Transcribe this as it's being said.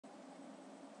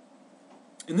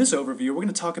In this overview, we're going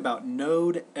to talk about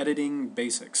node editing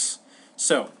basics.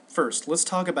 So, first, let's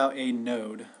talk about a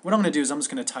node. What I'm going to do is I'm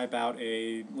just going to type out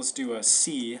let's do a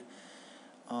C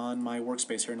on my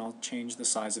workspace here, and I'll change the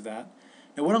size of that.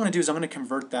 Now what I'm going to do is I'm going to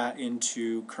convert that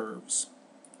into curves.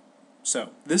 So,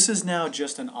 this is now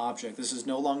just an object. This is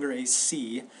no longer a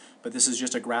C, but this is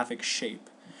just a graphic shape.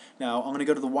 Now, I'm going to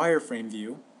go to the wireframe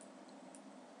view,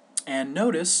 and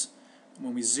notice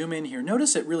when we zoom in here,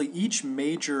 notice at really each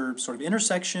major sort of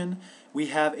intersection, we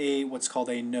have what's called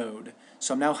a node.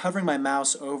 So I'm now hovering my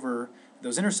mouse over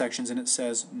those intersections and it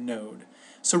says node.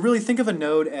 So really think of a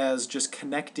node as just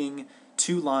connecting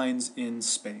two lines in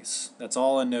space. That's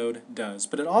all a node does.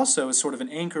 But it also is sort of an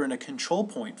anchor and a control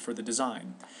point for the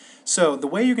design. So the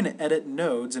way you're going to edit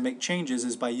nodes and make changes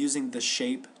is by using the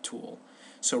shape tool.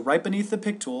 So right beneath the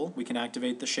pick tool, we can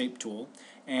activate the shape tool,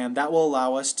 and that will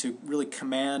allow us to really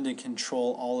command and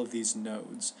control all of these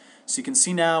nodes. So you can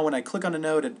see now when I click on a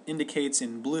node, it indicates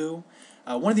in blue.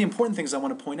 One of the important things I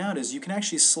want to point out is you can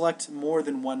actually select more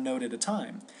than one node at a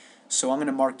time. So I'm going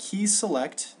to marquee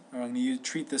select, or I'm going to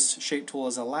treat this shape tool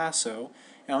as a lasso,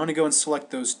 and I'm going to go and select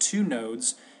those two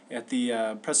nodes at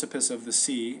the precipice of the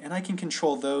C, and I can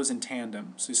control those in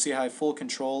tandem. So you see how I have full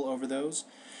control over those?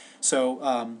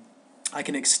 So I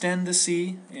can extend the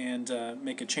C and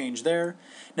make a change there.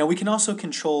 Now we can also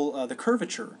control the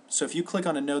curvature. So if you click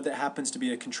on a node that happens to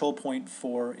be a control point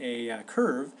for a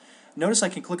curve, notice I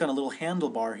can click on a little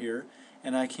handlebar here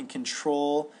and I can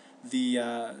control the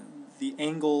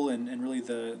angle and really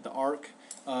the arc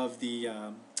of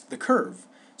the curve.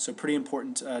 So pretty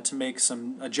important to make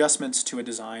some adjustments to a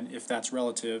design if that's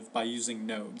relative by using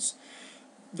nodes.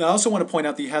 Now, I also want to point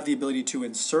out that you have the ability to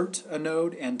insert a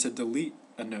node and to delete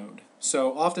a node.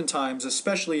 So oftentimes,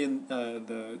 especially in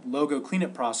the logo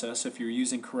cleanup process, if you're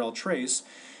using Corel Trace,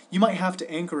 you might have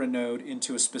to anchor a node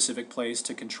into a specific place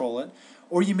to control it,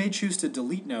 or you may choose to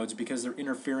delete nodes because they're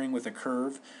interfering with a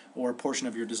curve or a portion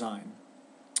of your design.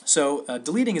 So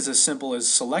deleting is as simple as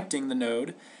selecting the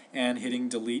node and hitting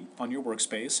delete on your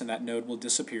workspace, and that node will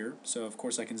disappear. So of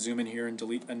course I can zoom in here and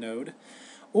delete a node,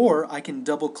 or I can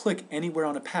double click anywhere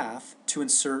on a path to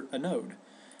insert a node.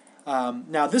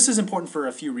 Now this is important for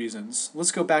a few reasons.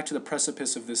 Let's go back to the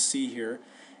precipice of this C here,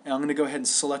 and I'm going to go ahead and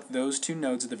select those two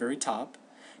nodes at the very top.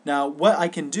 Now what I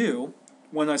can do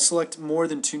when I select more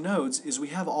than two nodes is we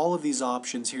have all of these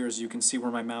options here, as you can see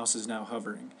where my mouse is now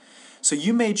hovering. So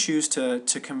you may choose to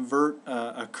convert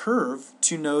a curve,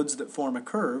 two nodes that form a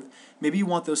curve. Maybe you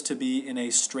want those to be in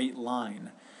a straight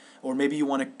line, or maybe you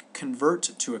want to convert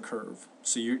to a curve.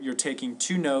 So you're taking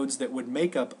two nodes that would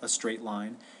make up a straight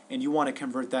line, and you want to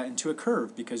convert that into a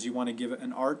curve because you want to give it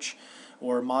an arch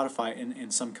or modify it in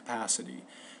some capacity.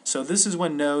 So this is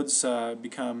when nodes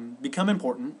become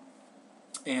important,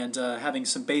 and having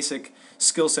some basic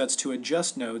skill sets to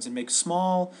adjust nodes and make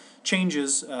small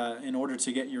changes in order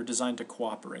to get your design to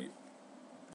cooperate.